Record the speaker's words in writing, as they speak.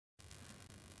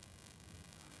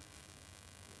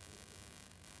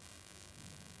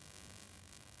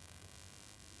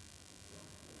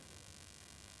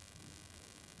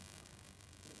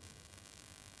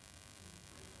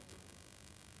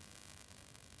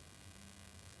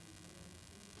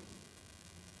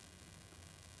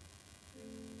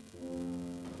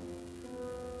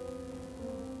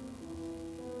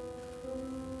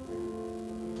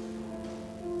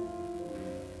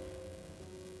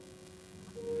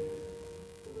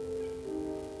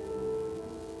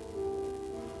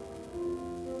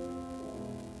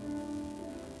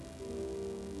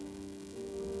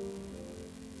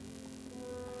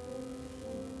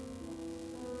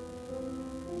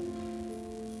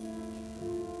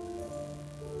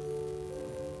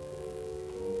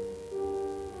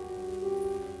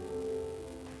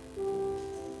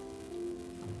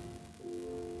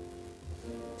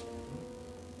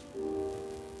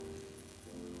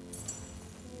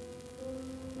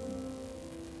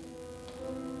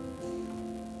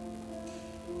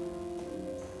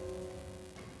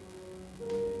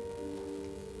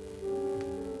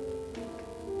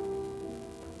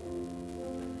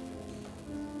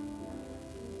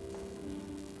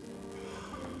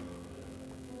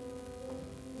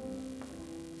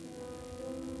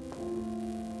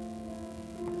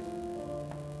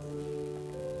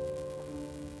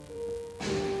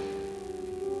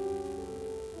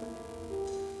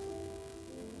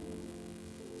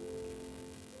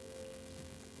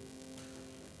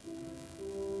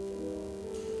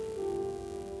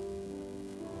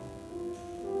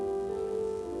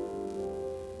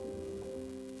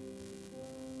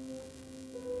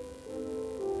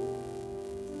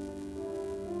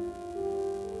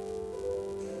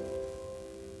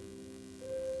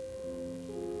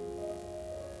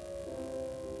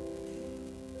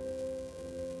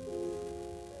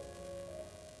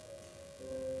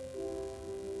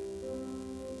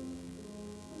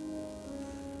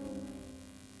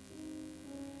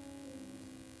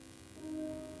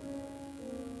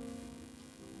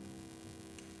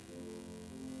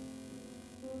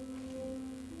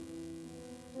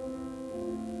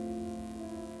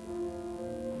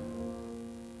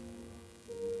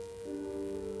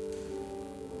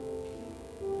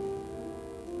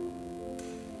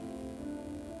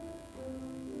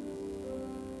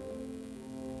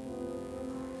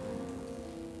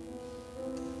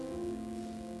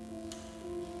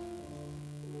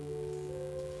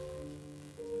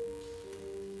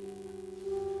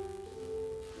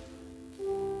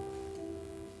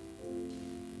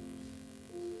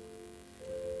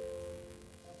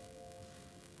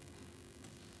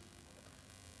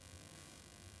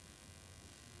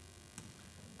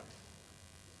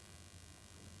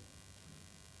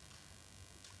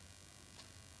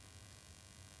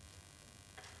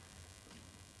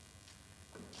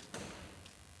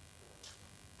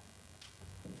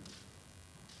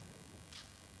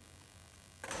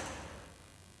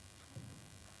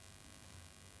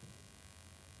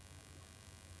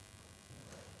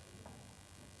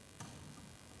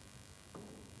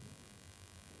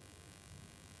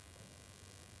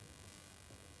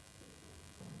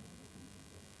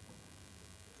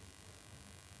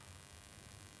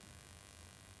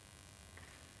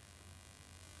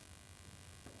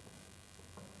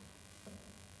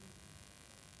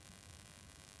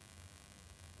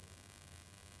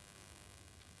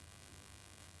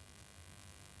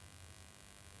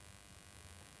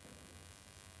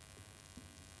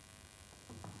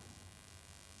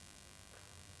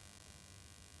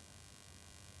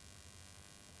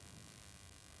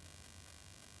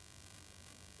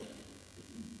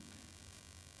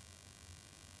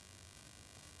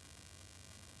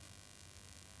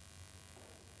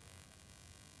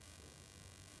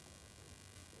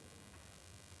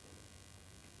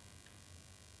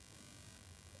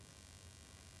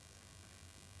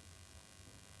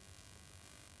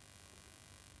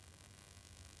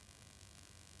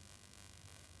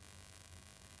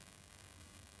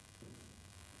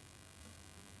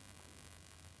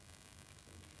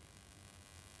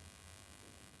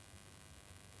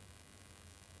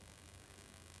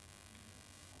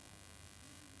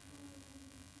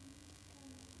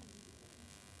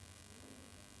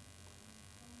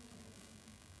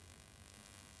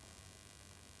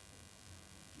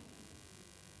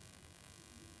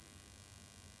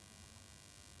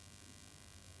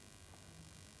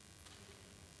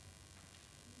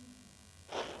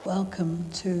Welcome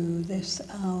to this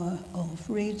hour of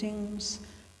readings,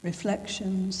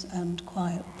 reflections and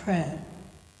quiet prayer.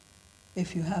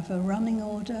 If you have a running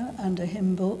order and a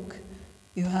hymn book,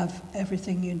 you have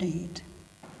everything you need.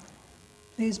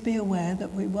 Please be aware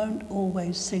that we won't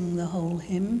always sing the whole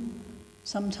hymn,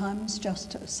 sometimes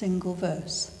just a single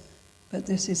verse, but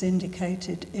this is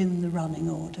indicated in the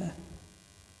running order.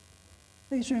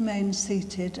 Please remain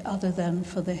seated other than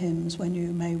for the hymns when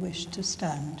you may wish to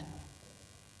stand.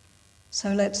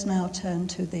 So let's now turn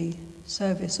to the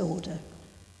service order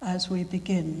as we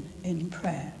begin in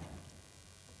prayer.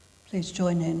 Please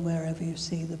join in wherever you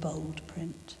see the bold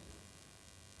print.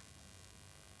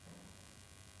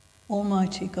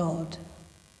 Almighty God,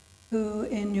 who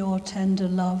in your tender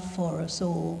love for us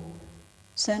all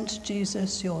sent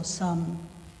Jesus your Son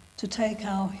to take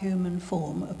our human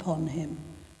form upon him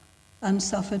and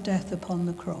suffer death upon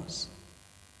the cross,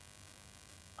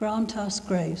 grant us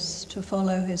grace to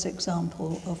follow his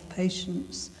example of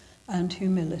patience and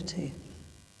humility,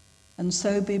 and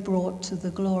so be brought to the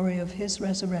glory of his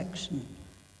resurrection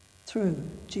through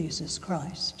Jesus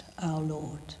Christ our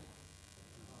Lord.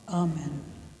 Amen.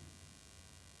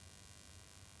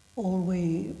 All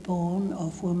we born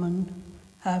of woman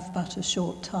have but a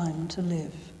short time to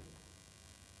live.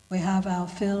 We have our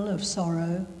fill of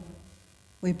sorrow.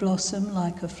 We blossom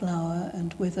like a flower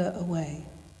and wither away.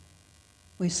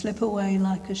 We slip away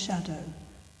like a shadow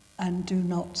and do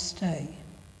not stay.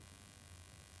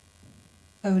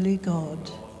 Holy God,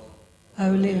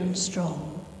 holy and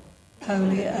strong,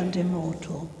 holy and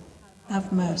immortal,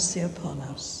 have mercy upon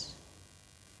us.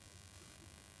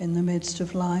 In the midst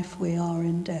of life we are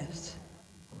in death.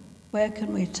 Where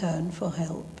can we turn for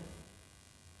help?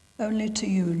 Only to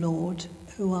you, Lord,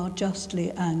 who are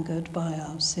justly angered by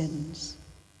our sins.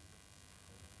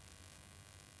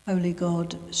 Holy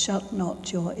God, shut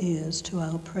not your ears to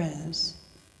our prayers,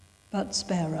 but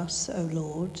spare us, O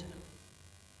Lord.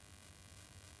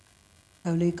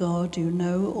 Holy God, you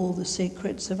know all the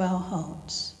secrets of our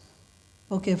hearts.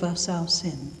 Forgive us our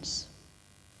sins.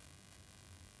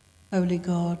 Holy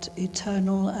God,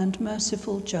 eternal and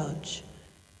merciful Judge,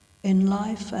 in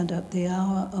life and at the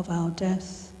hour of our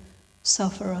death,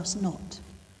 suffer us not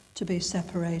to be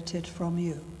separated from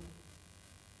you.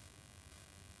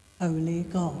 Holy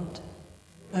God,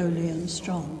 holy and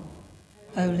strong,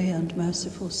 holy and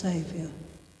merciful Saviour,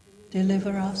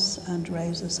 deliver us and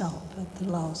raise us up at the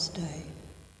last day.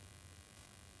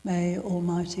 May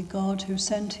Almighty God, who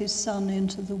sent his Son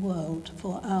into the world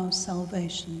for our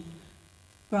salvation,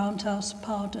 grant us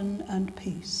pardon and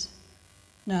peace,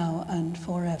 now and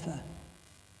forever.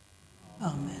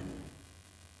 Amen.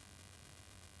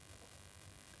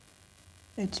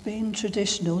 It's been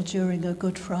traditional during a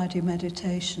Good Friday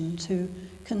meditation to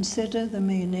consider the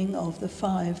meaning of the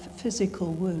 5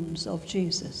 physical wounds of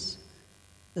Jesus: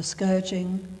 the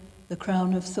scourging, the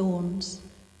crown of thorns,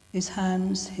 his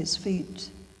hands, his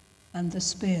feet, and the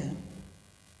spear.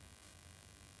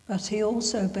 But he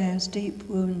also bears deep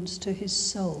wounds to his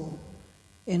soul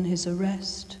in his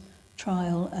arrest,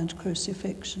 trial, and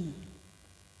crucifixion.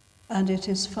 And it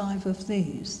is 5 of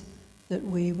these that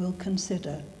we will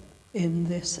consider in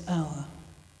this hour.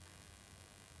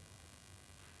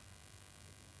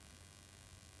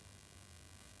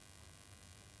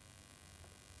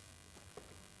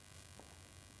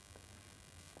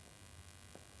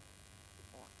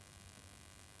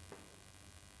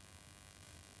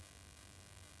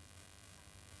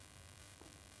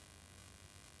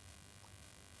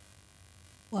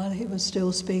 While he was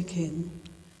still speaking,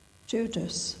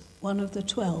 Judas, one of the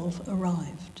 12,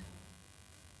 arrived.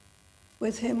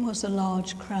 With him was a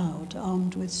large crowd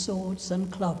armed with swords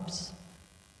and clubs,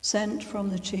 sent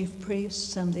from the chief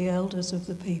priests and the elders of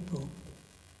the people.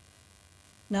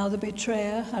 Now the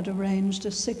betrayer had arranged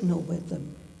a signal with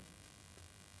them.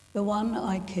 "The one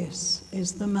I kiss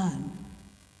is the man.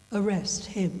 Arrest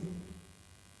him."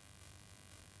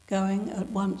 Going at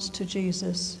once to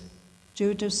Jesus,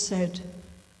 Judas said,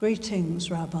 "Greetings,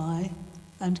 Rabbi,"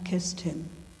 and kissed him.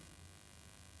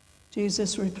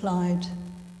 Jesus replied,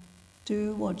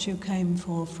 "Do what you came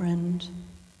for, friend."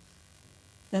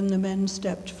 Then the men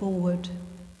stepped forward,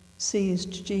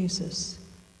 seized Jesus,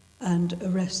 and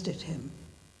arrested him.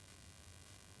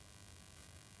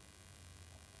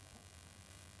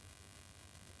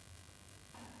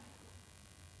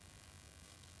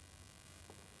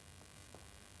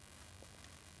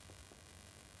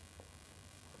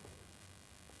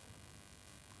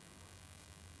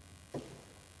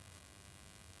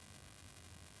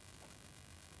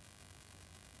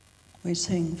 We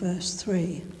sing verse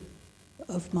 3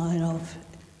 of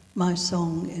My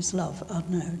Song is Love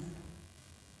Unknown.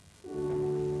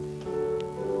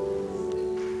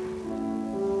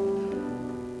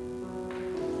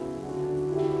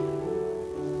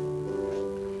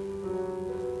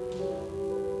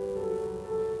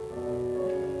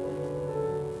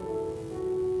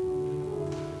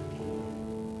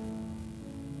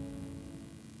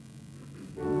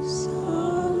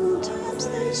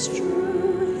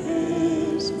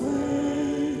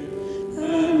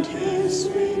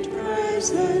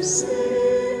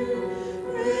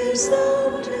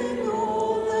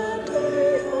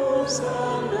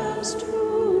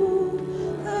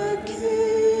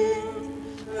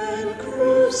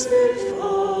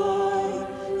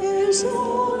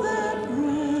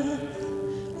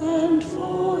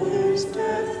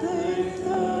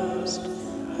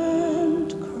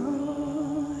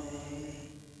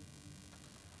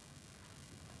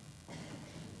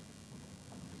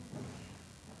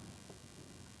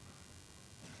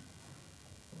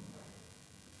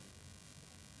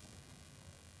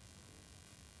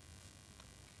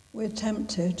 We're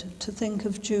tempted to think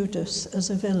of Judas as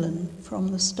a villain from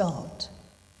the start,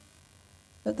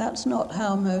 but that's not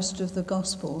how most of the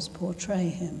Gospels portray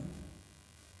him.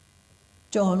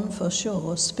 John, for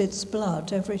sure, spits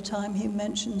blood every time he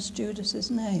mentions Judas's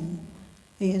name.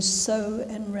 He is so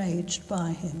enraged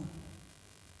by him.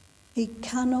 He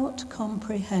cannot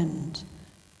comprehend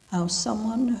how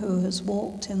someone who has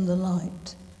walked in the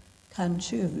light can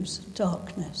choose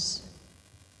darkness.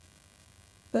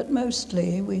 But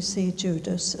mostly we see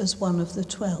Judas as one of the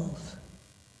 12,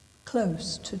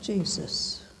 close to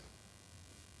Jesus,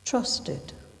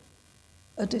 trusted,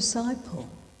 a disciple,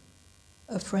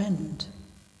 a friend.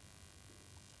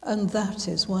 And that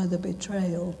is why the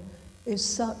betrayal is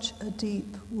such a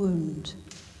deep wound.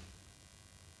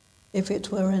 If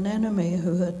it were an enemy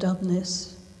who had done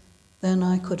this, then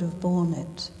I could have borne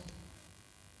it.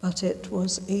 But it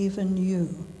was even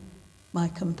you, my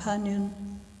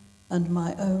companion and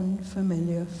my own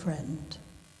familiar friend.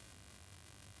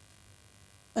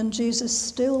 And Jesus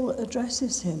still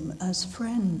addresses him as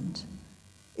friend,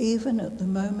 even at the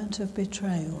moment of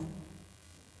betrayal.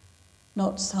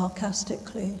 Not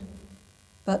sarcastically,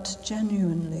 but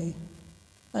genuinely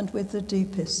and with the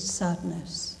deepest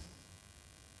sadness.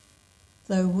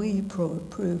 Though we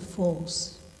prove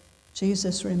false,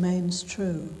 Jesus remains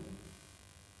true,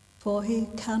 for he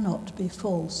cannot be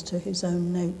false to his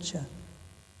own nature.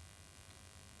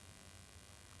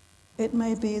 It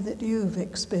may be that you've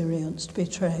experienced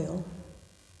betrayal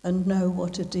and know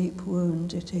what a deep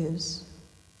wound it is.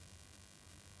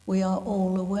 We are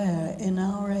all aware in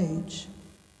our age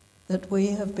that we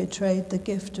have betrayed the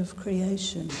gift of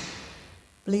creation,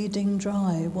 bleeding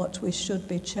dry what we should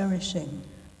be cherishing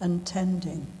and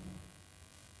tending.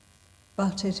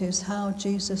 But it is how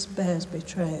Jesus bears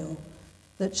betrayal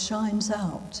that shines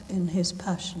out in his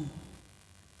passion.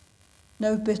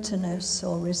 No bitterness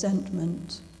or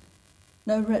resentment,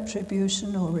 no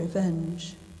retribution or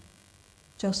revenge,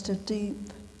 just a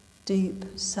deep, deep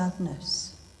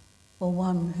sadness for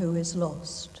one who is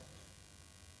lost,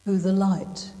 who the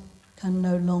light can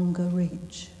no longer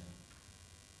reach.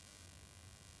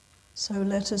 So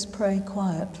let us pray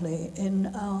quietly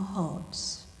in our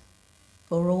hearts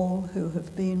for all who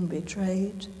have been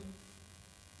betrayed,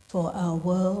 for our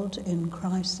world in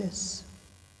crisis,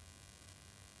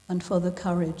 and for the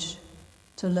courage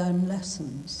to learn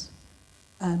lessons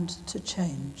and to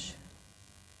change.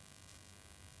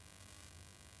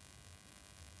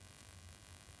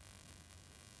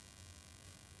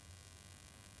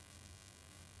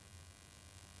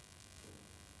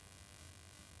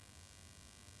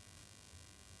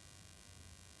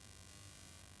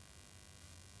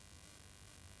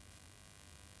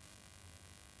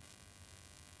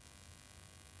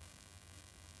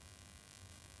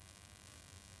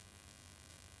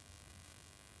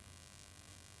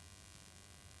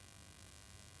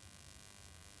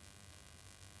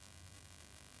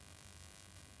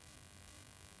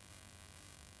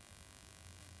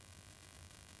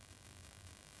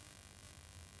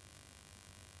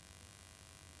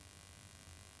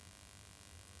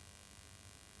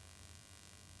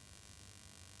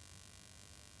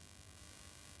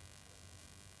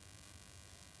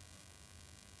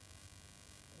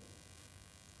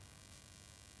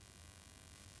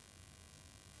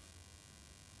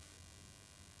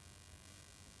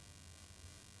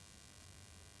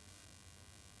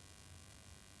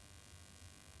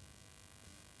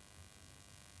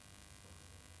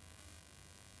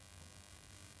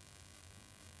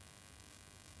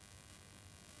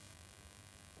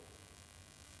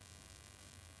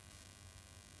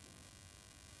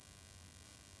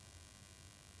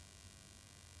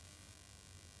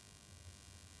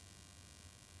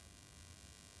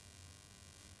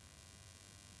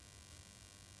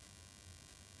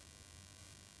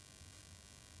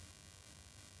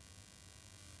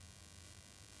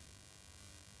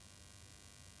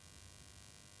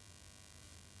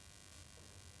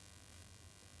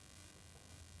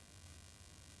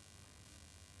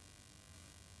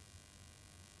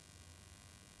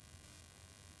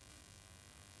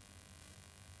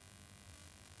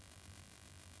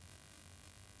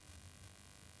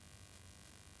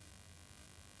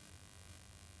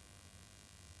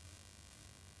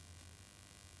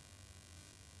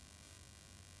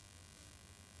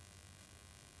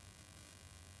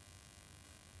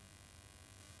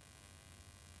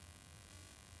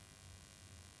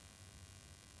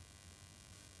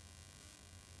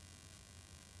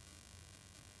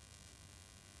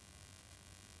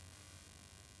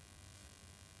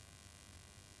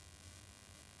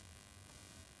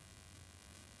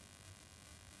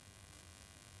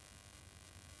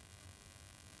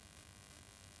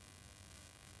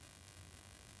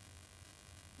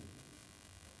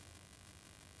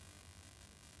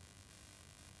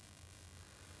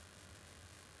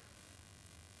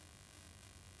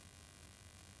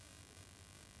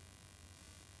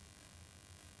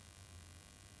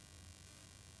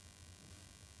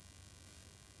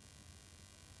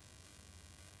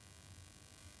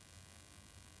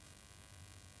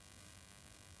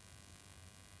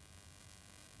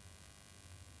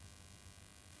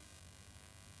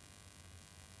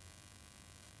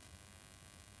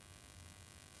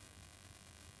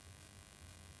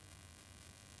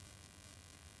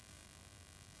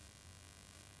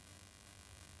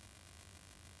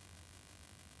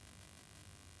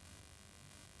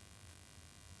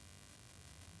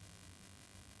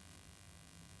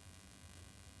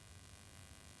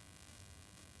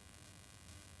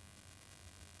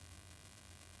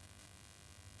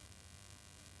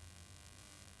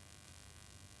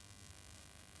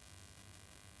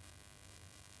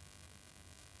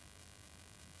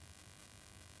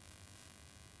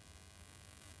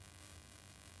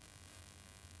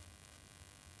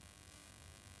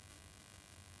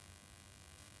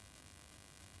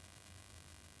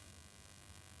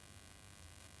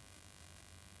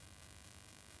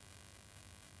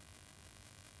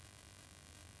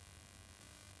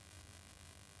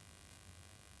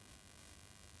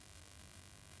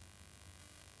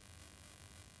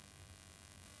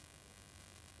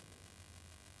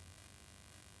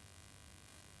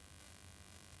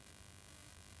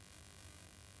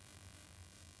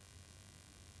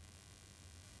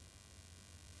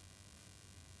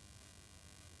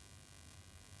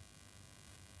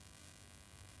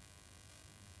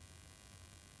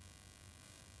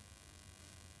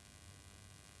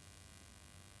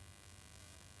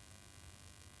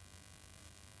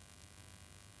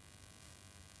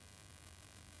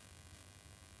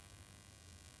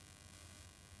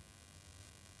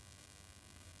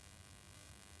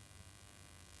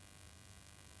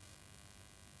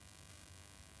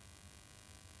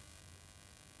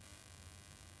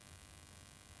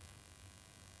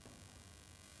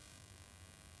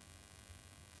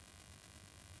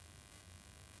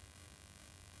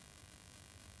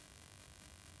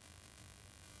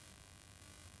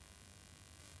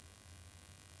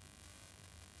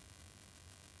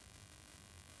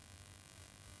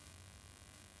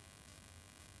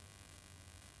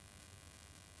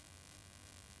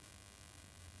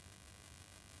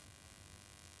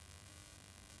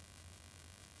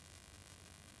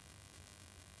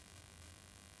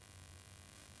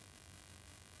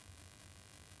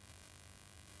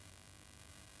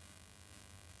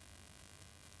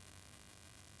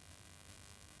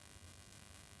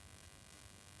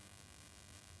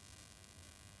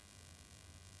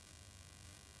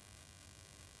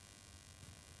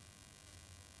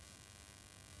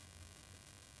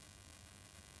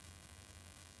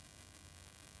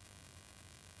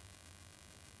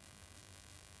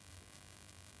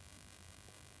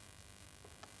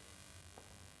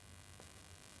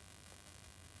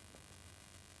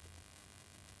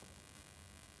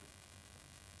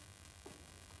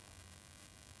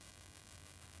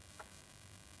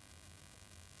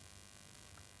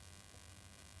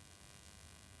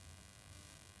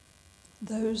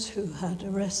 those who had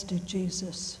arrested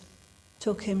Jesus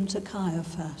took him to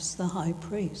Caiaphas, the high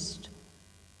priest,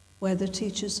 where the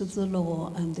teachers of the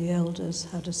law and the elders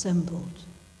had assembled.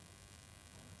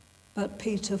 But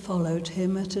Peter followed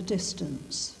him at a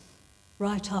distance,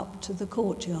 right up to the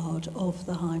courtyard of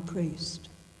the high priest.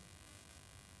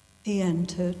 He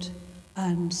entered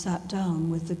and sat down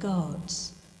with the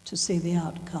guards to see the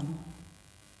outcome.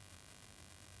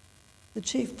 The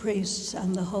chief priests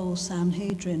and the whole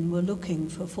Sanhedrin were looking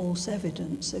for false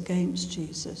evidence against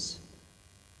Jesus,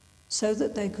 so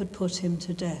that they could put him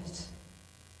to death.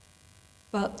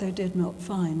 But they did not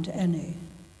find any,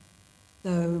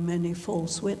 though many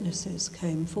false witnesses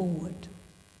came forward.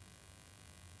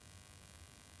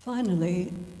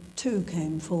 Finally, 2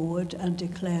 came forward and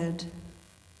declared,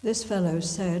 "This fellow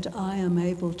said, 'I am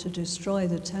able to destroy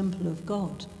the temple of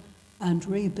God and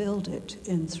rebuild it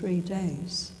in 3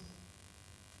 days.'"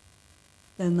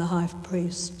 Then the high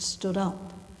priest stood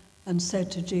up and said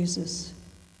to Jesus,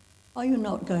 "Are you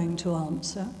not going to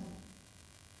answer?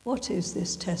 What is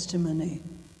this testimony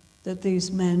that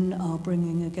these men are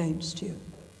bringing against you?"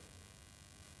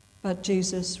 But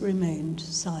Jesus remained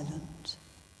silent.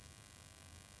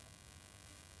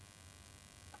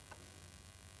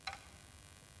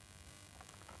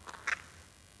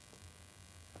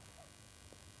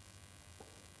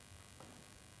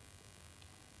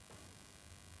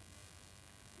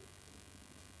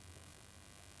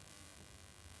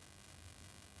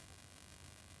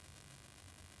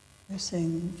 We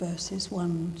sing verses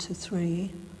 1 to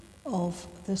 3 of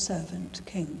The Servant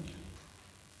King.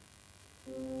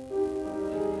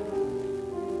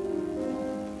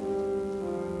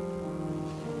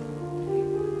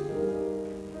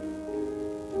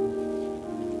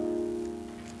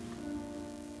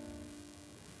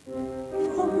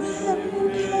 From heaven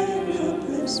came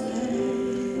helpless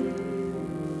pain,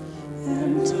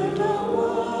 entered our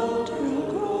world in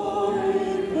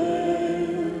glory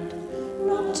veiled,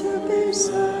 not to be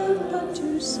served but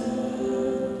to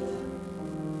serve,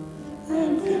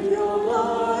 and give your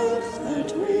life that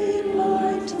we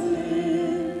might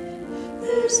live.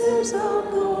 This is our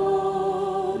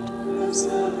God, the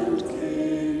servant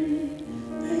King.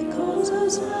 He calls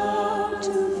us now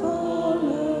to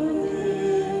follow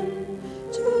him,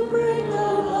 to bring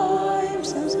our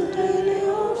lives as a daily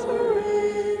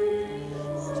offering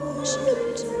of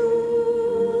worship to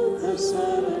the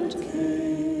servant King.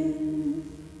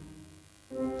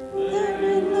 Then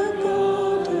in the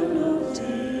garden of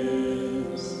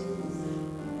tears,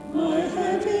 my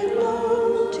heavy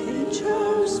load he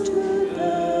chose to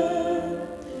bear.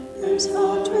 His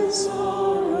heart with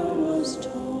sorrow was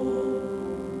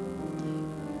torn,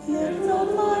 yet not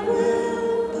my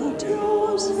will but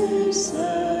yours, he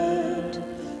said.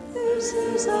 This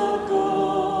is our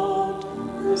God,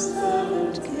 the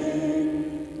servant King.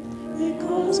 He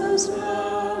calls us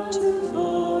now to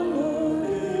follow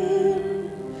him,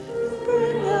 to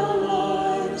bring our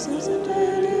lives as a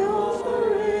daily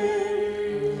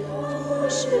offering of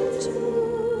worship to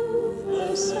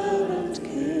the servant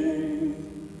King.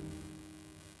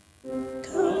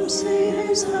 Come see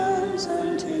his hands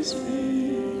and his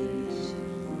feet,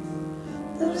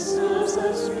 the stars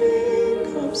that speak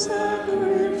of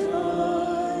sacrifice,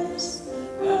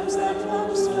 hands that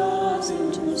flung stars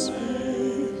into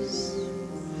space,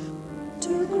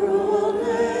 to cruel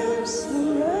nails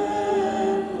surrendered.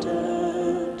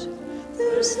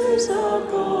 This is our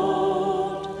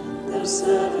God, the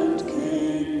servant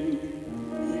King.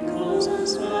 He calls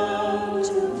us now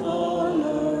to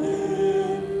follow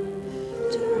him,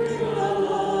 to give our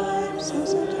lives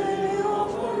as a daily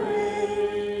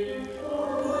offering of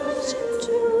worship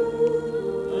to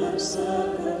the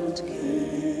servant King.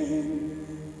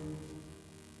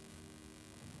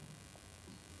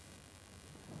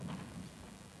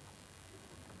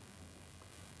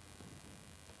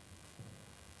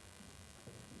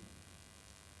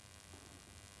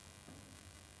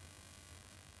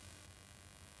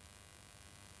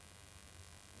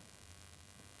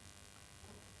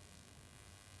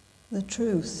 The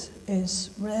truth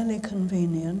is rarely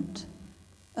convenient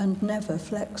and never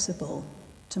flexible,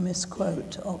 to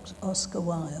misquote Oscar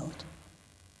Wilde.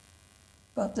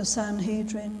 But the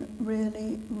Sanhedrin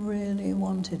really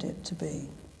wanted it to be.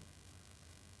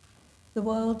 The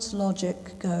world's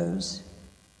logic goes,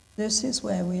 this is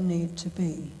where we need to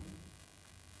be.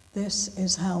 This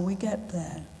is how we get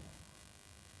there.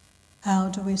 How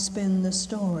do we spin the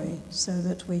story so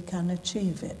that we can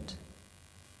achieve it?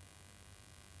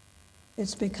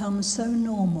 It's become so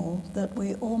normal that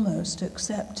we almost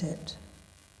accept it.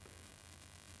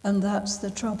 And that's the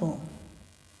trouble.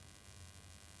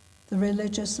 The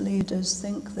religious leaders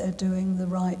think they're doing the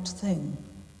right thing.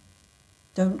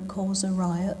 Don't cause a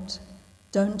riot,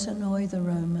 don't annoy the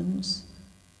Romans,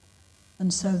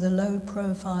 and so the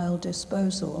low-profile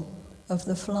disposal of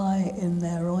the fly in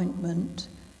their ointment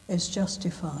is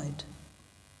justified.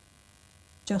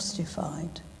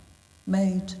 Justified,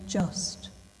 made just,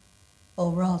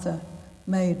 or rather,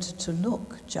 made to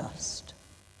look just.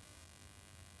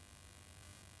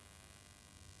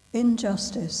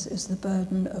 Injustice is the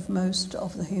burden of most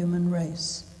of the human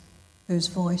race, whose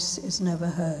voice is never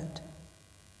heard.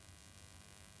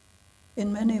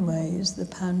 In many ways, the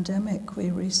pandemic we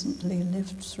recently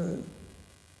lived through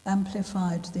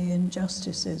amplified the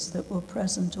injustices that were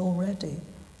present already.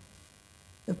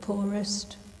 The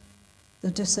poorest,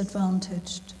 the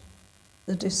disadvantaged,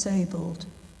 the disabled,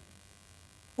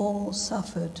 all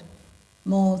suffered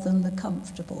more than the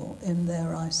comfortable in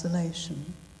their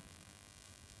isolation.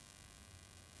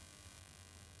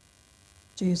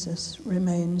 Jesus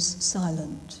remains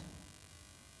silent.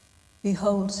 He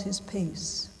holds his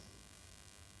peace.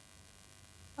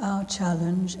 Our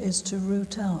challenge is to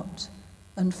root out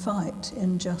and fight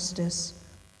injustice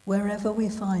wherever we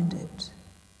find it,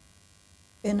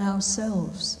 in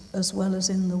ourselves as well as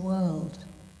in the world.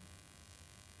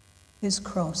 His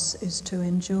cross is to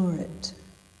endure it,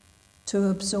 to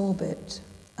absorb it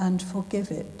and forgive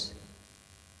it,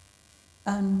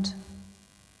 and,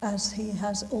 as he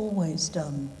has always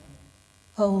done,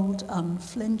 hold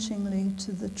unflinchingly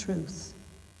to the truth,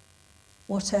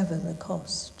 whatever the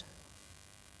cost.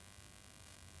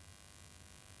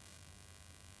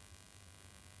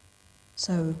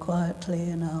 So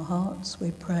quietly in our hearts we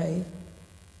pray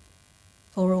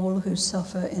for all who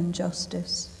suffer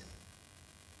injustice,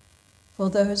 for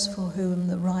those for whom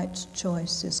the right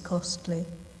choice is costly,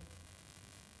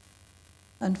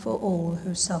 and for all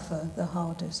who suffer the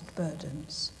hardest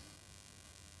burdens.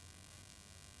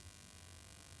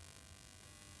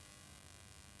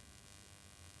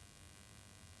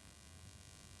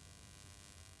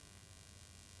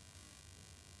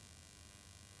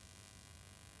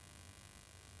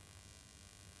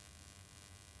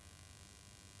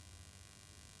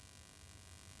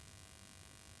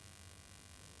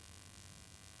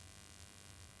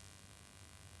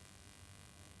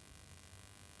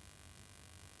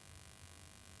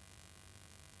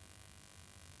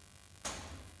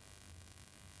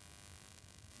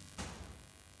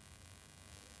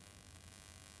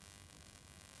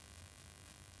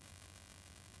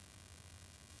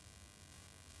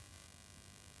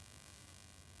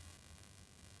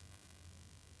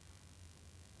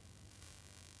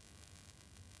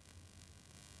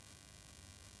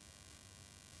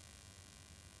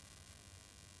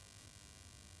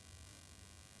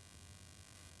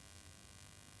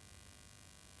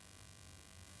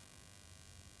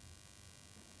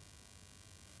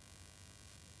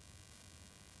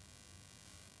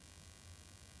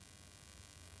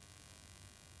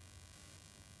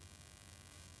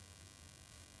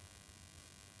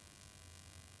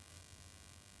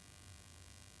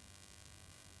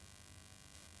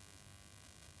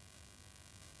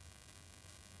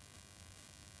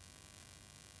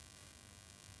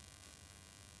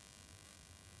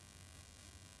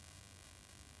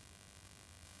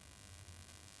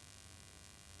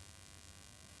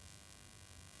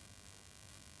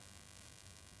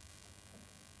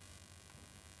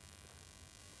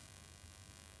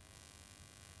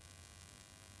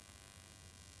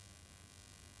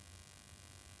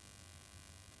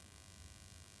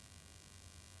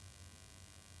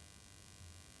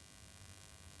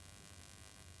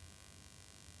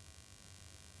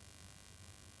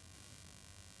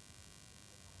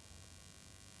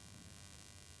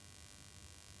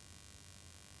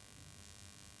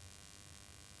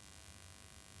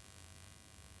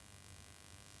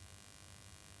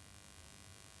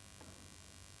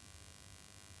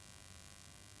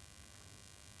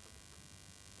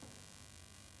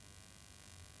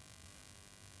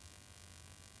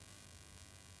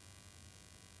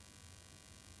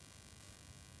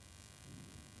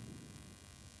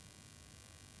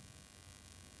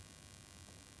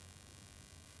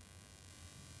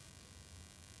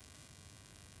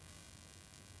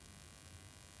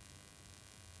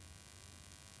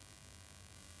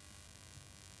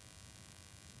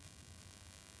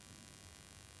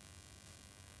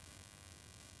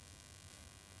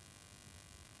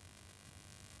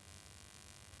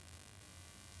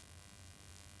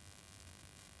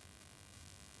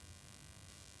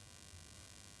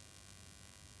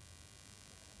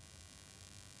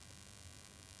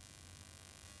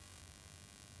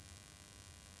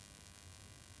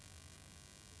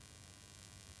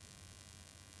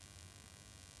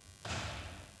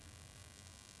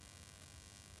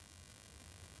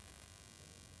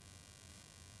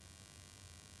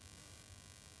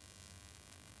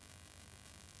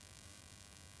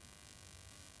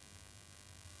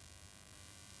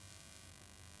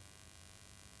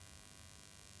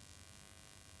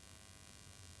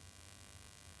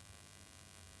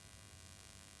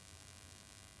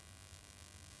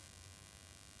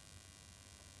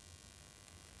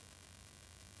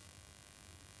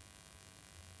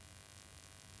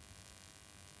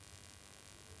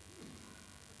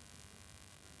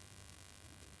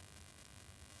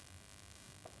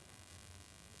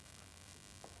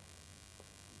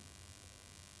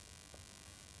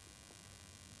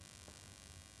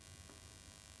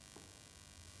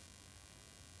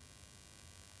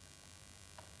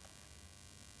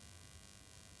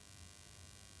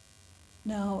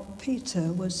 Now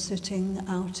Peter was sitting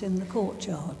out in the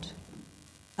courtyard,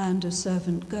 and a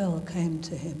servant girl came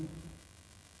to him.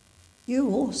 "You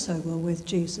also were with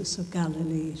Jesus of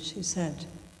Galilee," she said.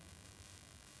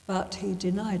 But he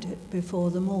denied it before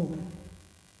them all.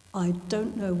 "I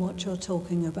don't know what you're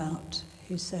talking about,"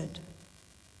 he said.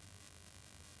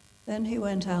 Then he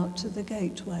went out to the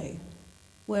gateway,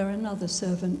 where another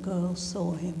servant girl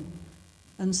saw him,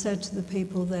 and said to the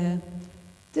people there,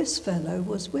 "This fellow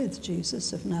was with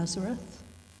Jesus of Nazareth."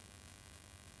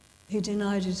 He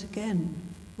denied it again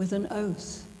with an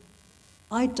oath.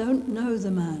 "I don't know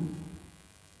the man."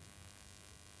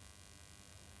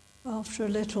 After a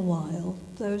little while,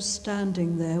 those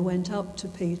standing there went up to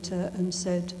Peter and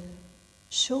said,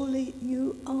 "Surely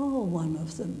you are one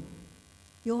of them.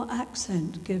 Your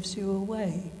accent gives you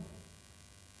away."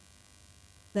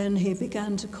 Then he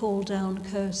began to call down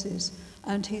curses,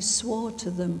 and he swore to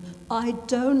them, "I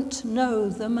don't know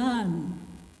the man."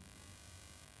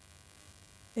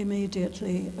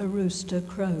 Immediately a rooster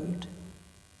crowed.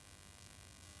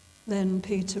 Then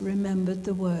Peter remembered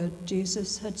the word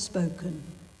Jesus had spoken,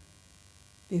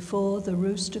 "Before the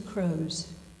rooster crows,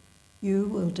 you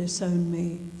will disown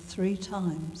me 3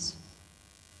 times."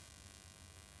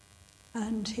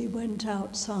 And he went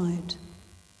outside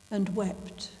and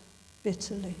wept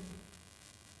bitterly.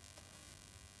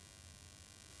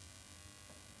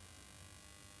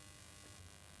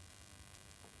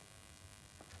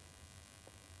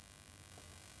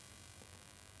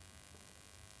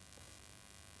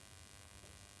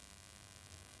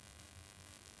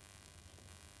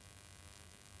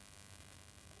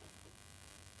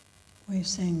 We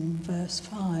sing verse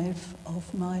 5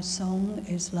 of "My Song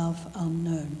is Love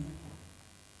Unknown."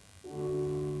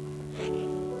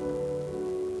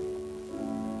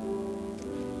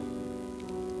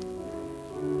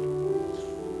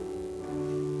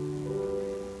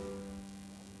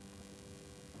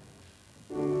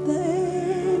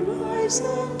 They rise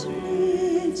and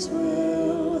needs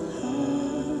will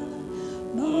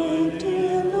have, my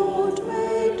dear Lord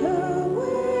made a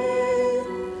way.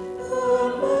 A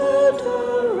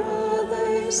murderer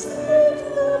they save,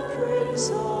 the Prince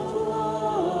of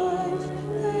Life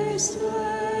they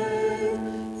slay.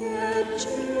 Yet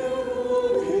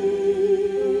cheerful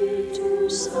he to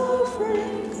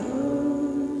suffering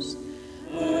goes,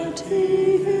 that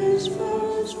he his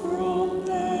foes from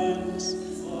thence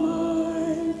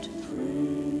might free.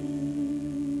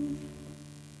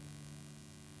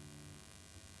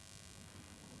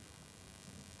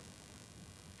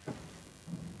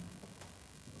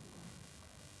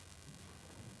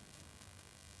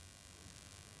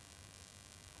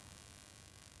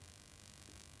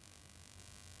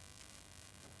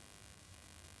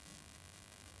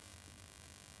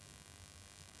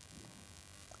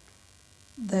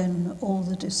 Then all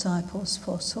the disciples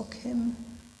forsook him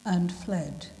and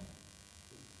fled.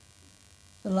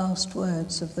 The last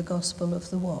words of the Gospel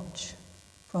of the Watch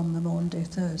from the Maundy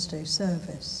Thursday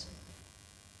service.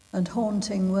 And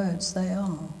haunting words they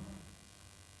are.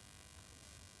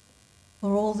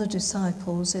 For all the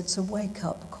disciples, it's a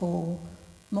wake-up call,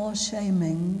 more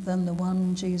shaming than the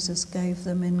one Jesus gave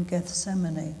them in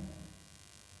Gethsemane,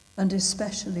 and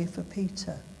especially for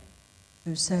Peter,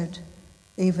 who said,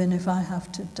 "Even if I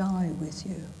have to die with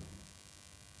you."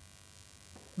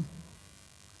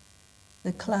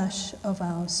 The clash of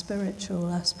our spiritual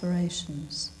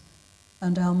aspirations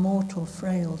and our mortal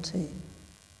frailty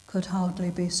could hardly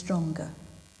be stronger.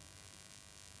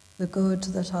 The good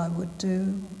that I would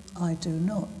do, I do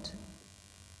not,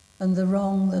 and the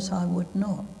wrong that I would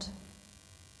not,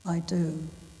 I do.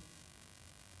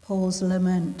 Paul's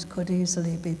lament could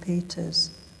easily be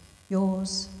Peter's,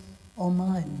 yours or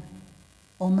mine,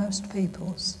 or most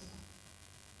people's.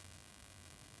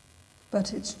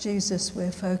 But it's Jesus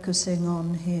we're focusing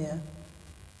on here.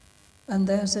 And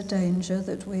there's a danger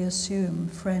that we assume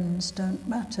friends don't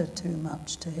matter too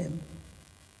much to him.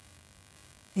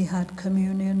 He had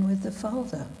communion with the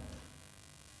Father.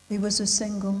 He was a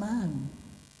single man,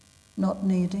 not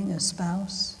needing a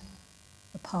spouse,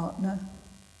 a partner,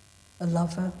 a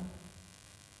lover.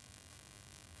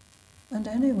 And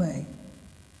anyway,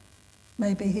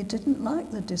 maybe he didn't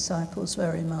like the disciples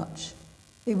very much.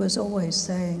 He was always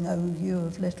saying, "Oh, you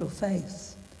of little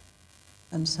faith,"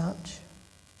 and such.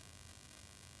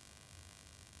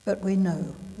 But we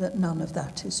know that none of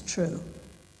that is true.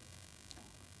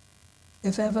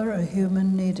 If ever a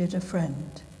human needed a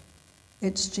friend,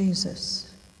 it's Jesus.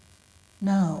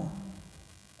 Now,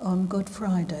 on Good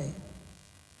Friday.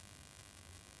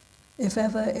 If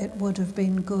ever it would have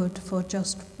been good for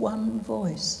just one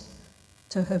voice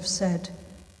to have said,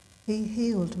 "He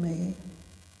healed me,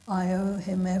 I owe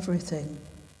him everything.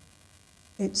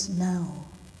 It's now.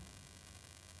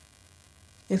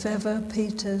 If ever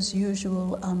Peter's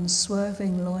usual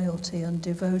unswerving loyalty and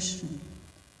devotion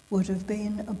would have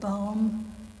been a balm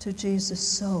to Jesus'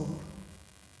 soul,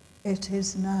 it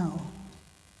is now.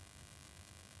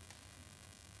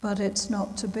 But it's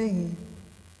not to be.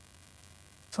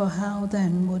 For how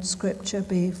then would Scripture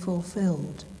be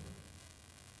fulfilled?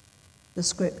 The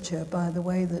Scripture, by the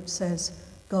way, that says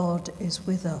God is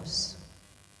with us.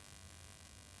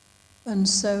 And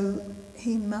so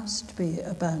he must be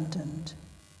abandoned,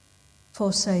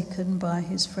 forsaken by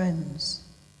his friends.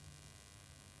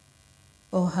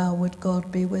 Or how would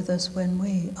God be with us when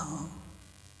we are?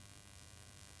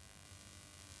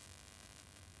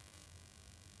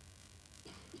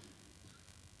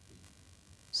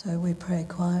 So we pray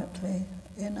quietly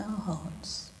in our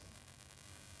hearts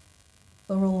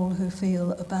for all who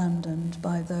feel abandoned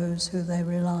by those who they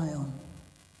rely on,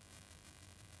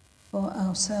 for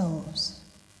ourselves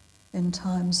in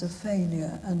times of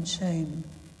failure and shame,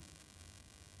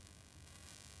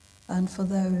 and for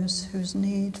those whose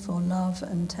need for love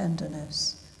and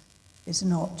tenderness is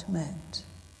not met.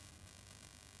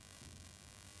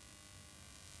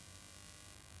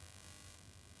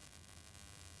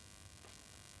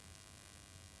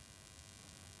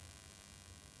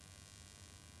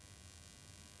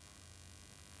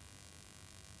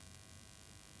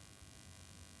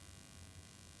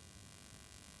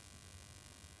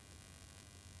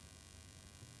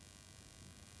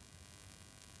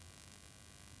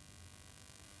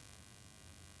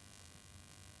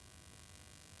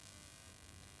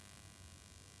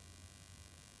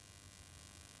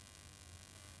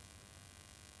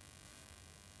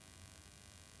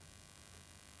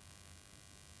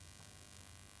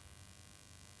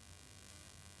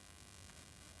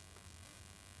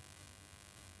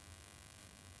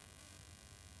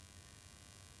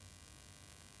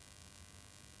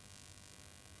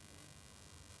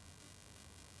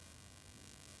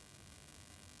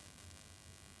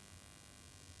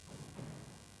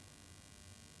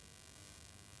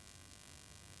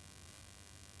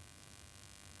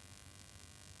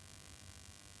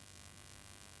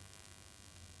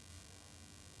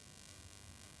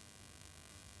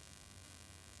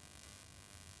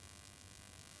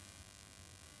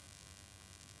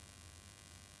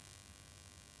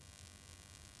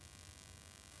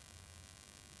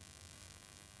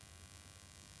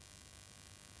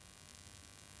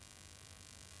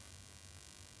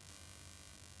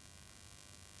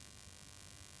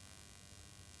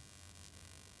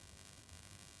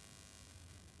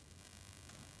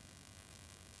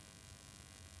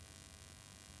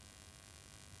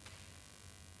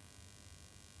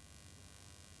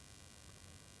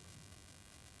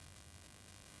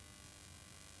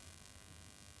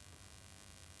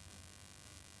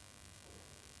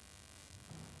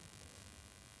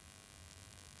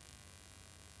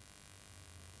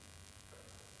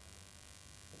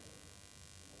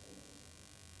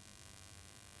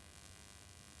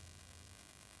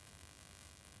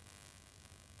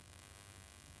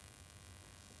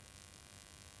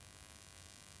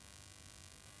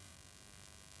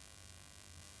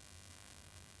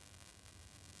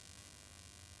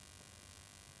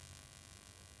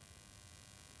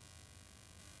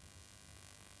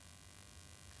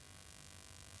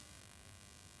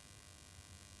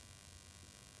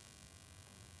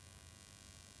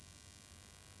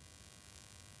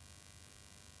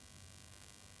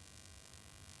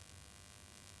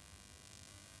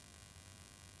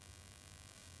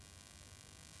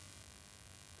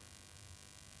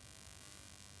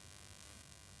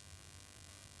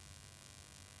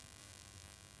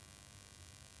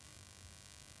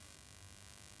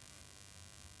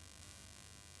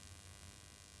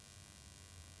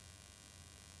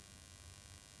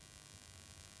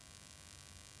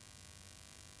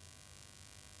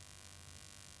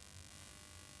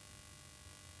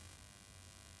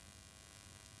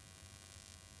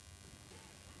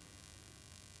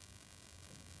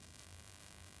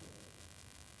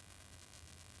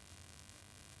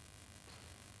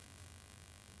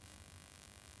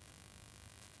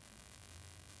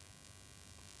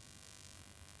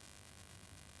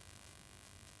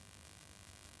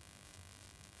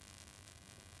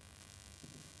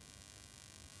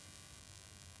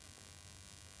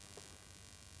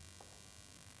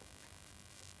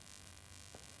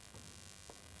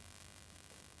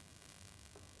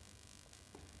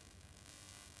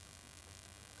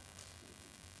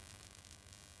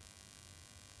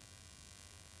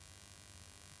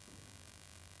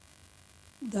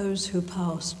 Those who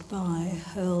passed by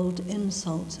hurled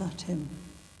insults at him,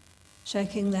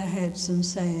 shaking their heads and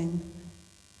saying,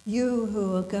 "You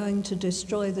who are going to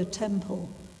destroy the temple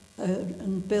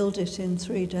and build it in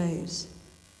 3 days,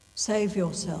 save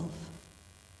yourself.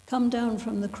 Come down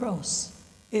from the cross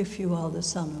if you are the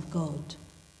Son of God."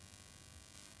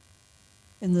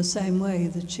 In the same way,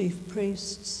 the chief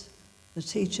priests, the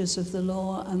teachers of the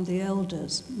law, and the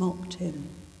elders mocked him.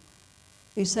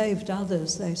 "He saved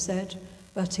others," they said,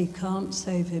 "but he can't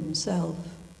save himself.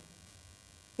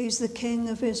 He's the King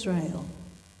of Israel.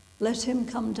 Let him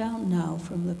come down now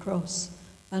from the cross,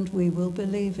 and we will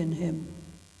believe in him.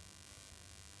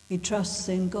 He trusts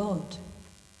in God.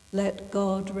 Let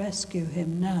God rescue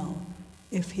him now,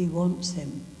 if he wants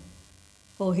him.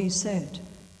 For he said,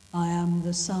 'I am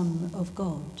the Son of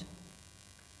God.'"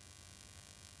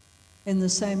 In the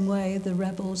same way, the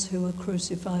rebels who were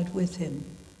crucified with him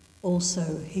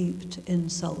also heaped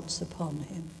insults upon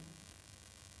him.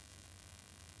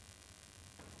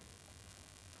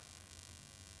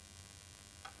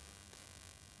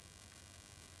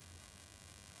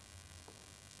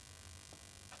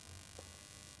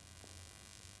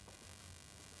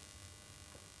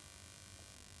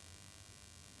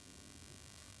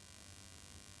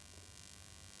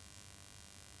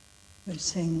 We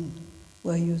sing,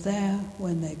 "Were you there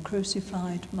when they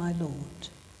crucified my Lord?"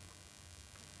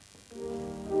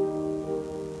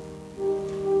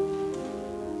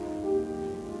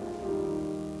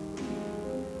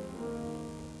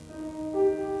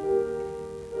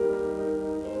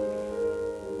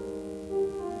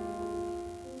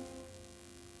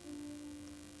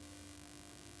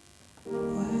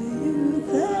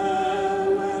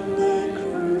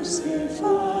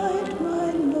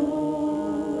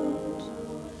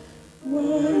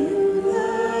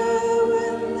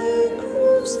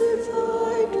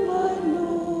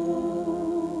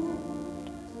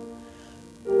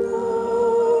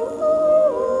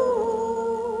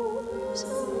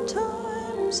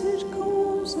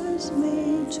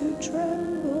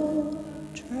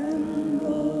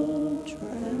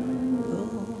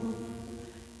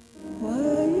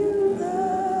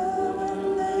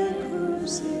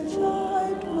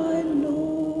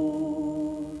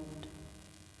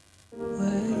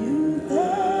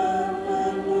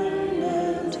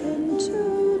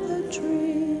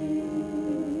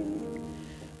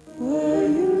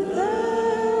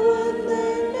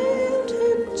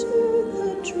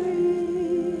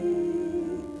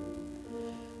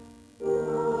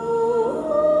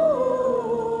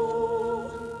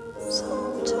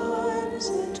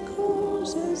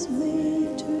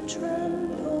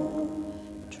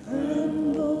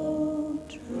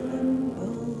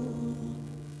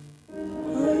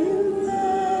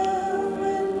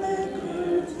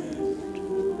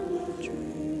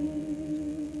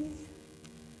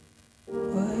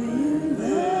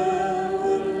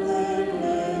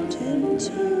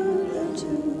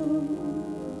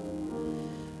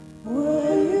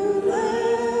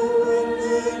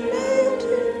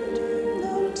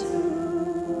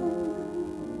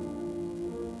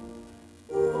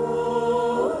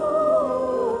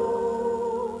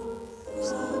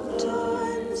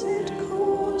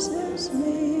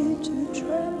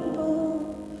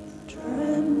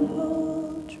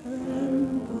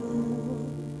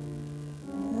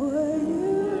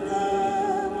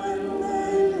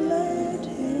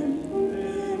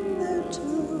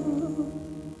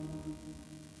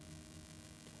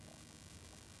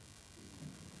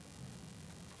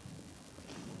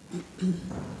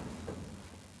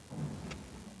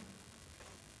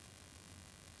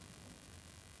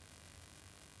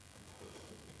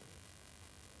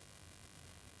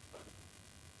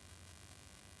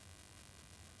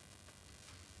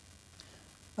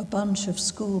 A bunch of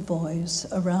schoolboys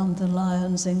around the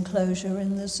lion's enclosure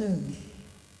in the zoo.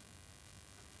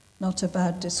 Not a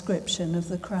bad description of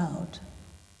the crowd.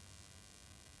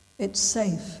 It's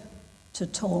safe to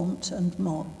taunt and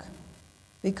mock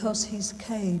because he's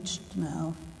caged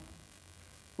now.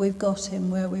 We've got him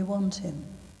where we want him.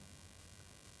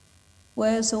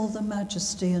 Where's all the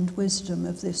majesty and wisdom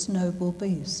of this noble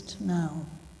beast now?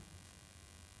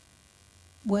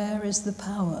 Where is the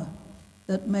power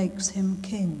that makes him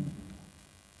king?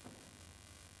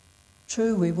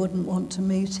 True, we wouldn't want to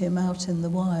meet him out in the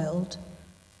wild,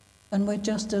 and we're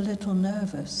just a little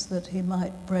nervous that he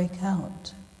might break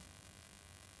out.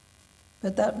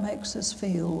 But that makes us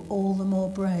feel all the more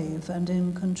brave and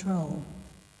in control.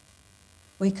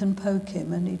 We can poke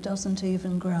him and he doesn't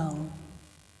even growl.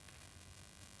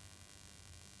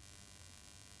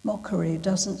 Mockery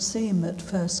doesn't seem at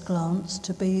first glance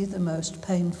to be the most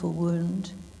painful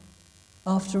wound,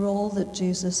 after all that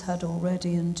Jesus had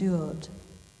already endured.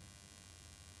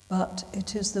 but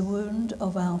it is the wound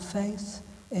of our faith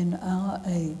in our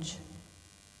age.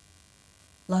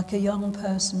 Like a young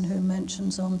person who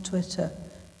mentions on Twitter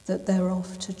that they're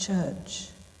off to church.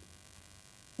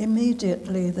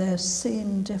 Immediately they're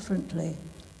seen differently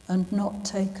and not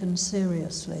taken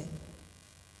seriously.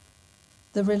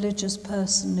 The religious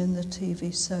person in the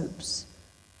TV soaps,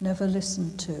 never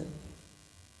listened to.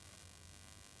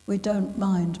 We don't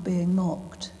mind being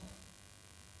mocked,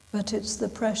 but it's the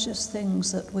precious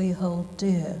things that we hold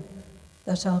dear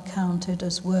that are counted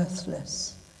as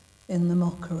worthless in the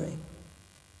mockery.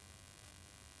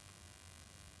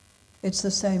 It's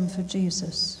the same for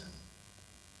Jesus.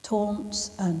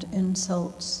 Taunts and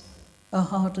insults are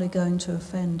hardly going to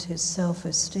offend his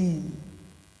self-esteem,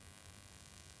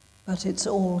 but it's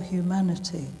all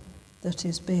humanity that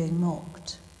is being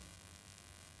mocked.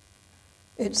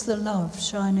 It's the love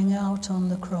shining out on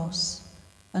the cross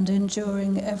and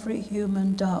enduring every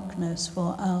human darkness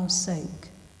for our sake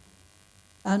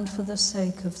and for the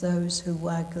sake of those who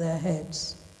wag their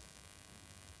heads,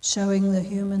 showing the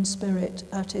human spirit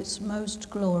at its most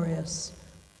glorious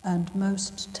and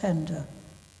most tender,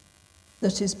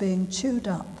 that is being chewed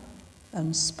up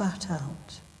and spat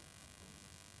out.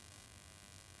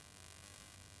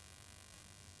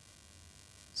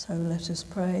 So let us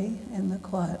pray in the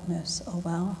quietness of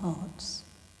our hearts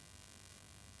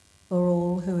for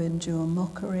all who endure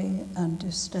mockery and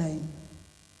disdain,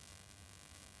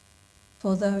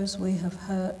 for those we have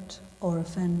hurt or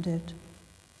offended,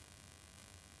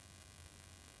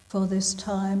 for this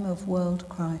time of world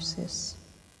crisis,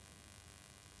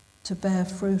 to bear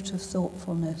fruit of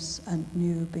thoughtfulness and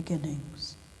new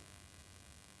beginnings.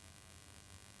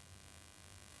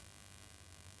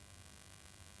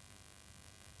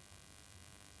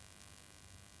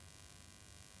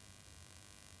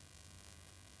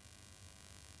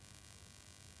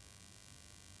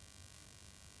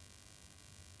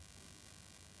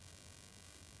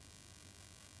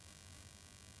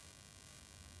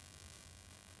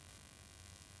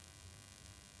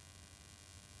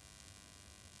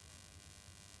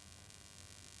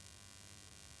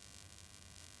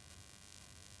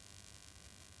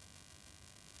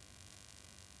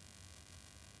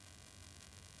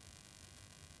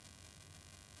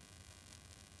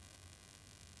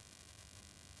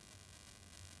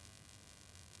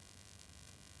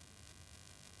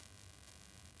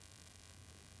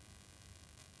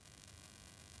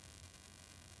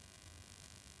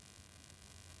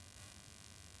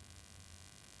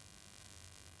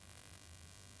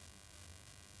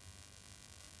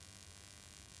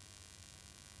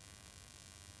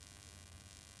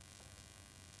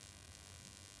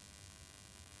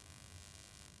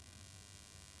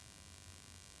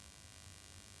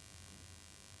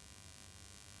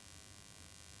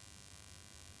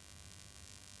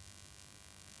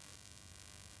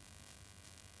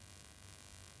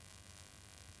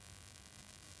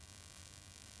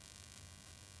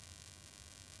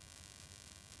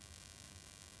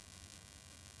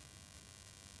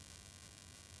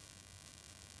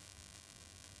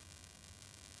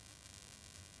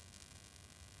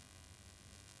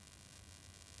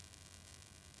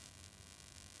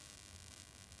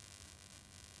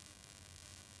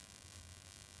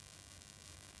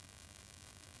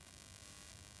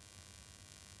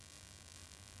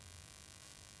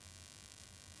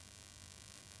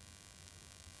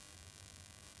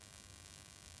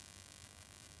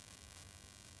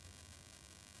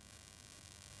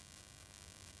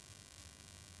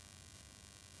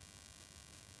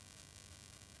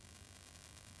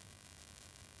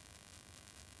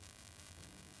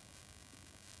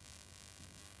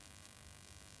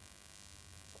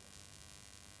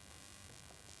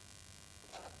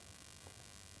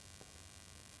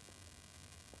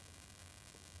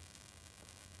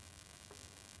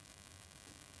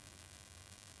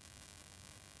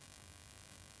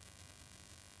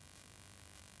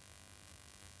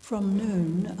 From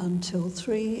noon until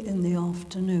 3 in the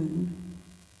afternoon,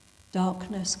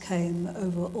 darkness came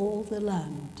over all the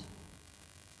land.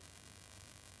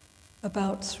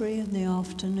 About 3 in the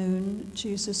afternoon,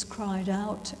 Jesus cried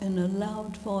out in a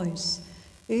loud voice,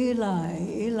 "Eli,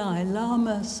 Eli,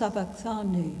 lama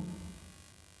sabachthani,"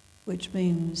 which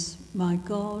means, my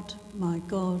God,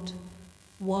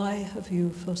 why have you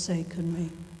forsaken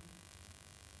me?"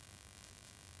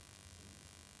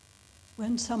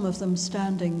 When some of them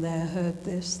standing there heard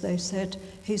this, they said,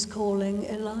 "He's calling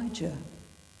Elijah."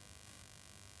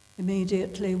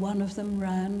 Immediately one of them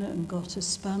ran and got a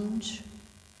sponge.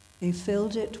 He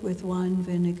filled it with wine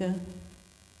vinegar,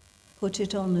 put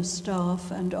it on a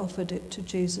staff, and offered it to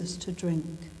Jesus to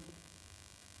drink.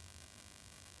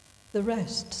 The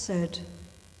rest said,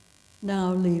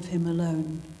 Now leave him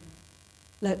alone.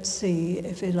 Let's see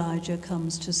if Elijah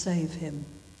comes to save him."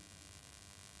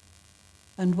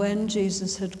 And when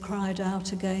Jesus had cried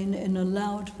out again in a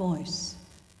loud voice,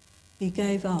 he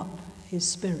gave up his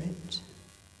spirit.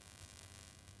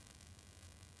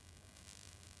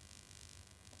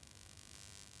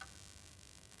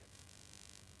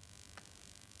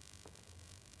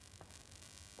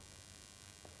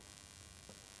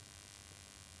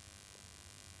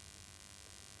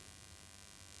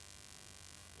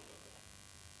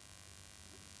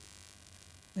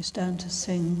 We stand to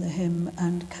sing the hymn,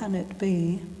 "And Can It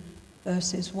Be?"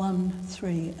 verses 1,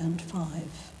 3 and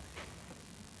 5.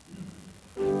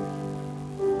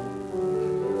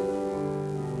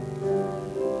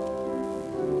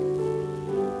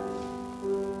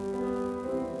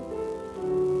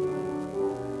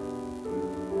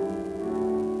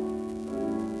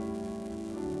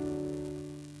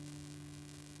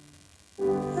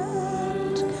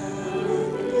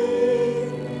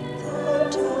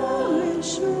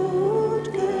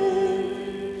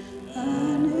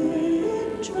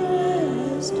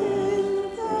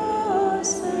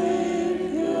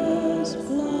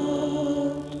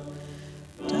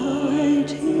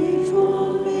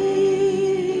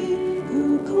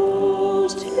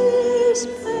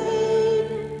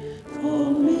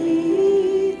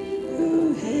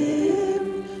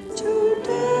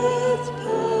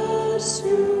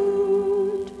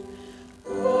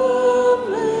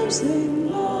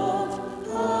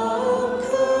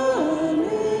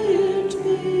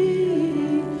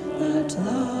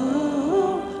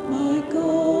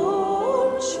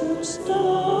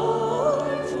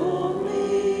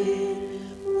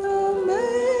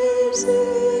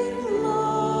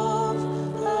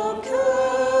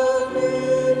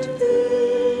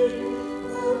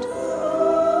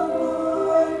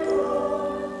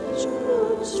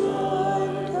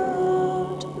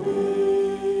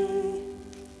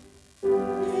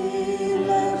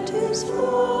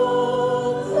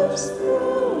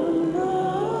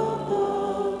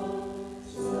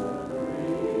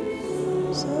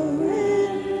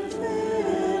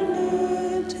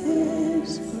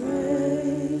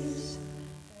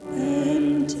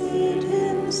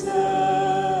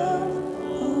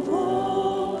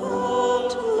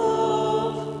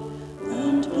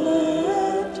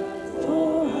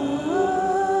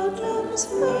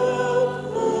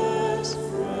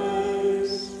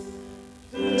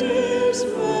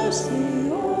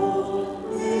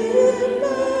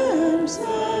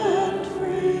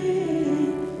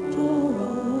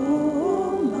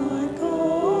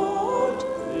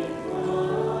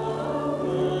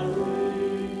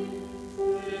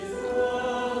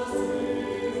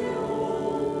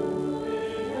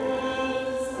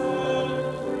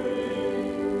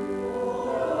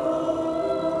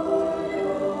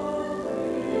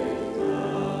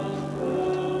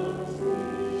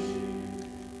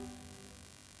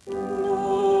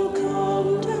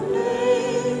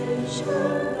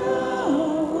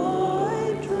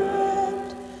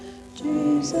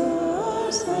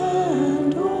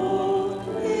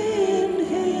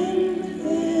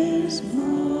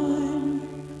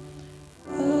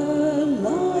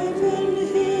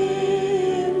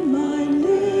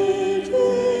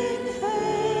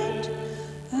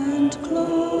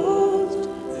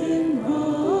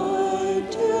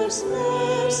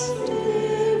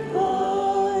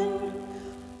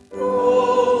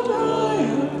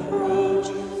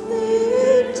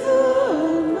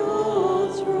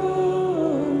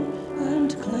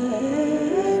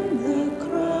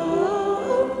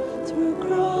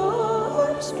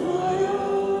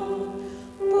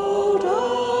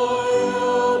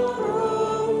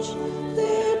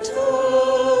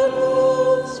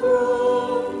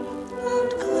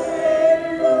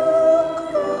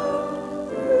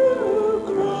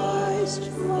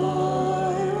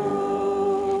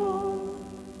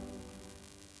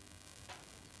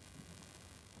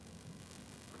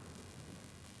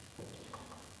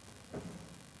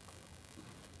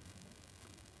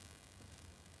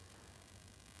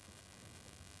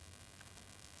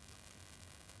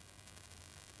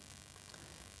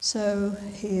 So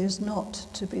he is not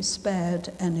to be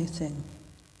spared anything.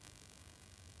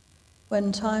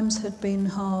 When times had been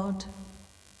hard,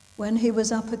 when he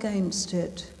was up against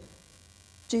it,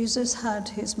 Jesus had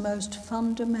his most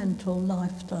fundamental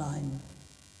lifeline.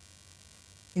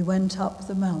 He went up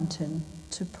the mountain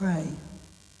to pray.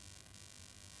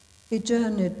 He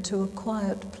journeyed to a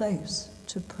quiet place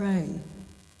to pray.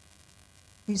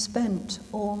 He spent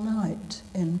all night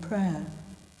in prayer.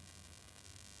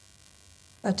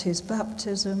 At his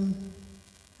baptism,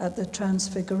 at the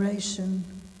transfiguration,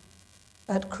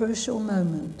 at crucial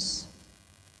moments,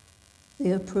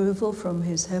 The approval from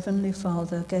his heavenly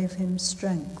Father gave him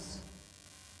strength,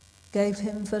 gave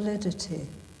him validity,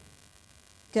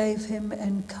 gave him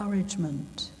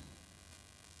encouragement.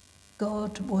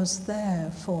 God was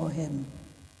there for him.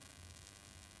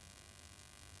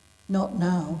 Not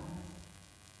now.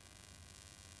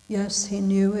 Yes, he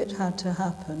knew it had to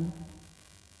happen.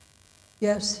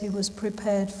 Yes, he was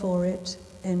prepared for it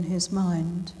in his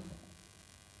mind.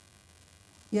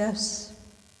 Yes,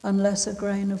 unless a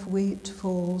grain of wheat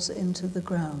falls into the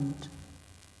ground.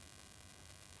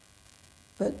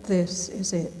 But this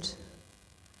is it.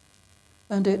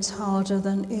 And it's harder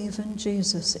than even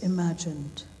Jesus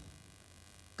imagined.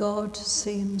 God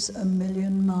seems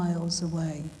 1,000,000 miles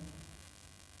away.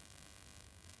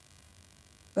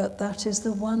 But that is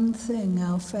the one thing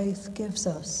our faith gives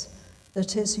us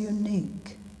that is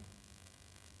unique.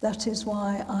 That is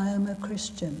why I am a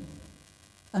Christian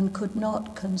and could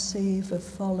not conceive of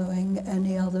following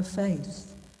any other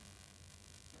faith.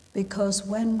 Because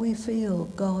when we feel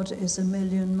God is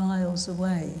 1,000,000 miles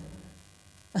away,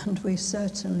 and we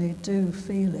certainly do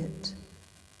feel it,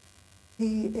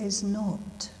 he is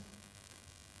not.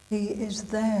 He is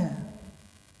there,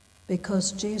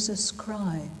 because Jesus'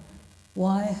 cry,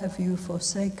 "Why have you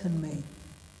forsaken me?"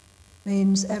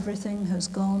 means everything has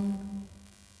gone.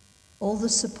 All the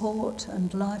support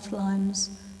and lifelines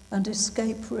and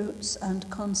escape routes and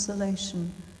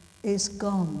consolation is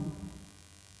gone.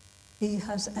 He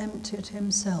has emptied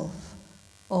himself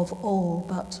of all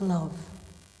but love.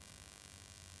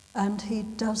 And he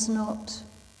does not,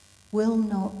 will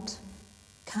not,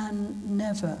 can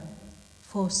never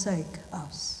forsake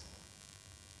us.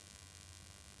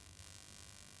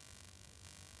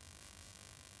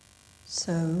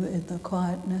 So, in the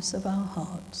quietness of our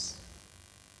hearts,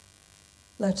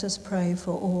 let us pray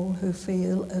for all who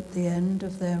feel at the end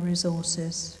of their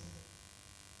resources,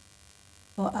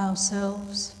 for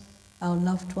ourselves, our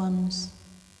loved ones,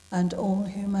 and all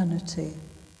humanity,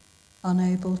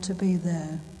 unable to be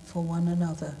there for one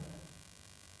another.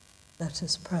 Let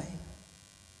us pray.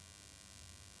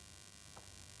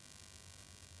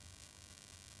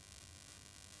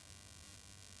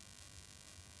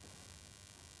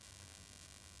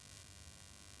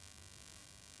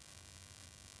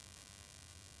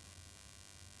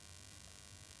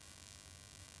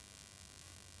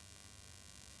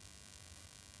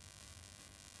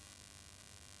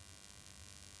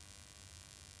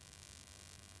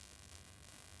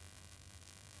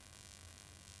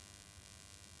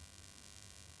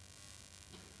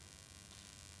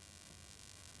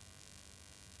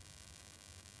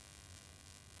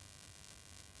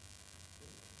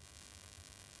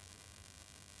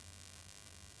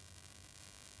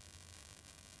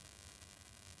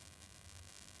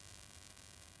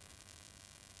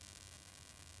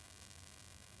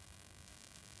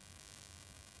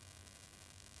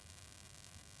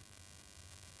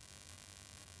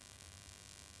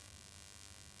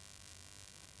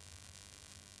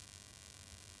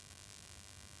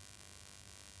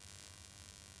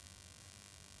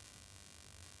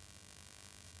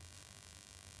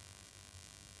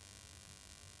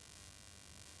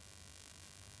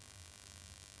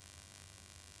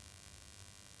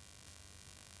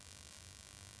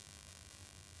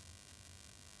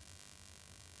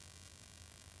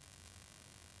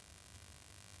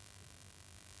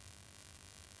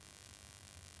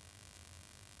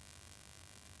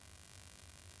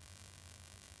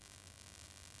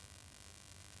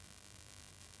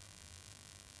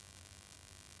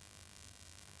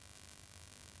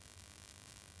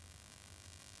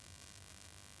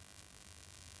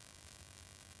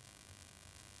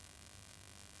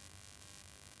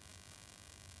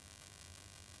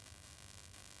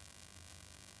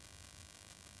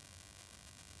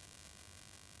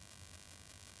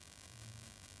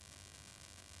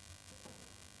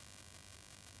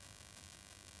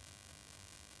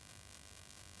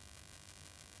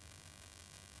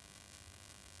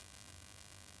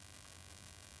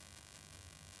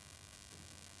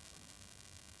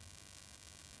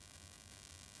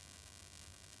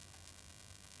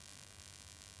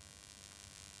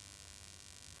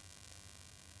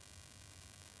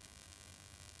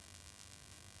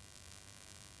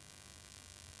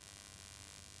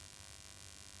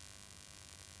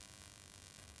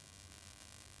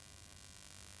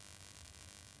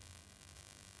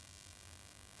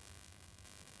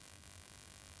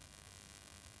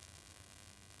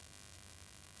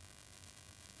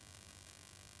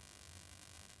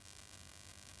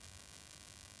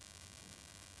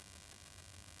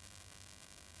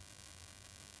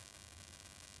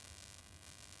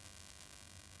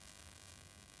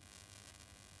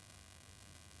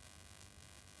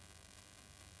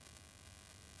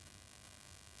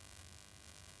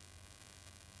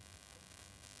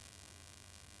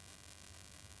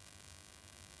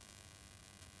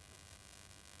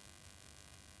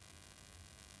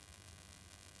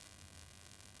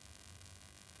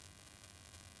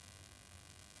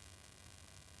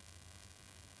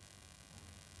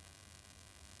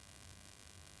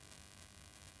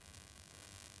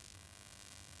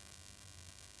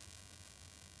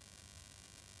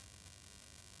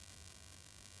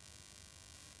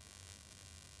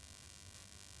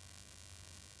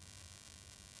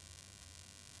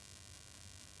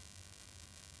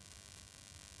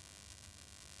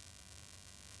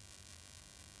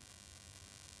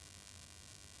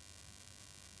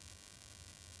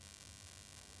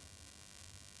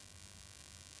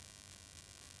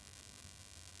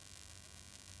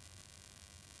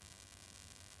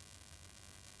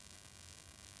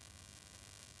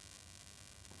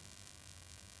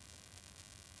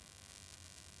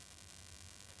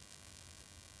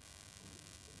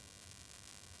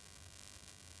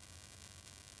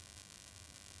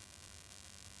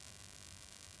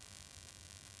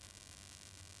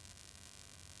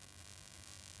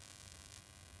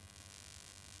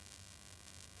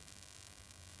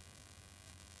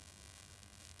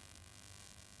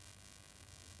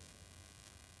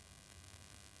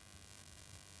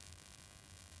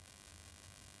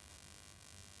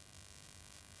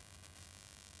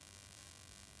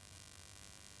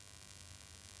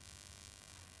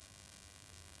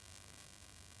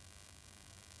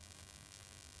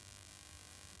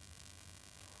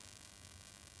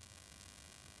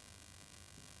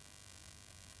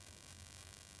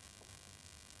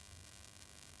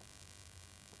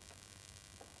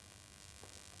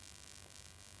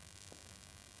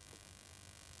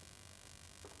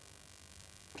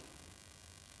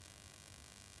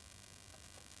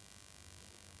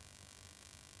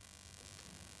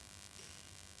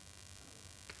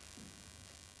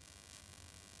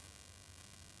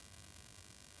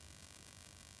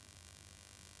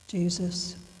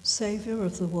 Jesus, Saviour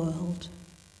of the world,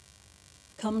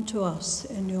 come to us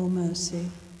in your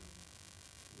mercy.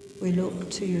 We look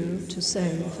to you to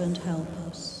save and help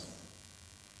us.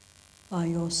 By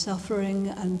your suffering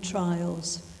and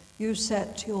trials, you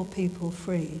set your people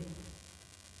free.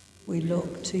 We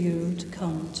look to you to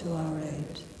come to our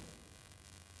aid.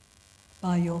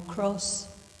 By your cross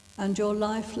and your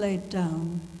life laid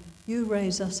down, you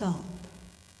raise us up.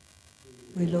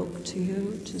 We look to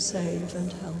you to save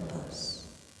and help us.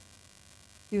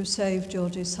 You saved your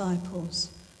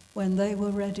disciples when they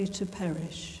were ready to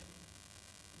perish.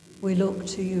 We look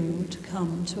to you to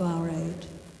come to our aid.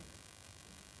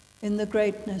 In the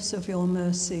greatness of your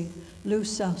mercy,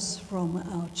 loose us from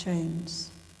our chains.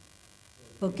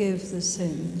 Forgive the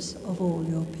sins of all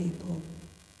your people.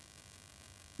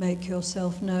 Make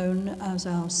yourself known as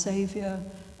our Saviour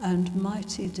and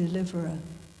mighty deliverer.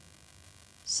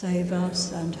 Save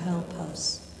us and help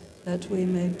us, that we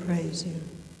may praise you.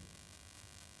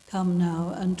 Come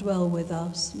now and dwell with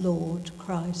us, Lord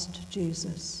Christ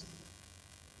Jesus.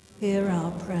 Hear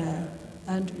our prayer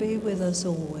and be with us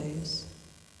always.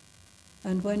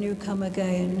 And when you come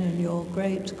again in your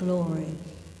great glory,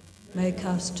 make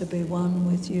us to be one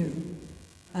with you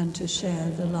and to share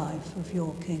the life of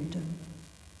your kingdom.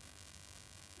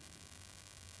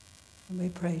 And we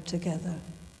pray together.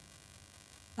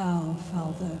 Our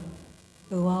Father,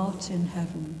 who art in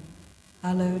heaven,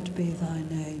 hallowed be thy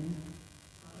name.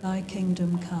 Thy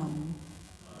kingdom come,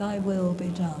 thy will be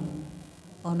done,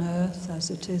 on earth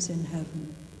as it is in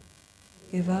heaven.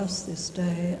 Give us this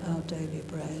day our daily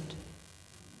bread.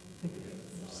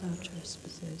 Forgive us our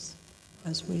trespasses,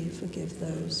 as we forgive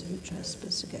those who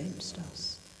trespass against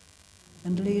us.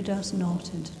 And lead us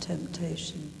not into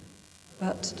temptation,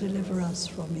 but deliver us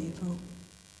from evil.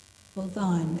 For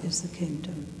thine is the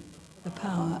kingdom, the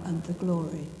power and the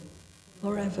glory,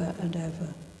 forever and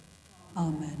ever.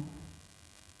 Amen.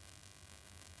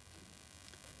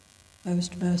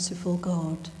 Most merciful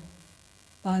God,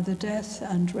 by the death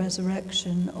and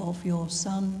resurrection of your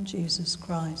Son, Jesus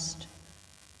Christ,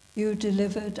 you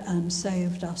delivered and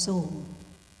saved us all.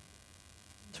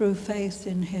 Through faith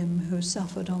in him who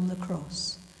suffered on the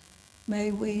cross,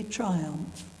 may we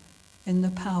triumph in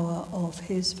the power of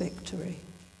his victory.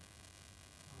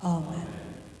 Amen.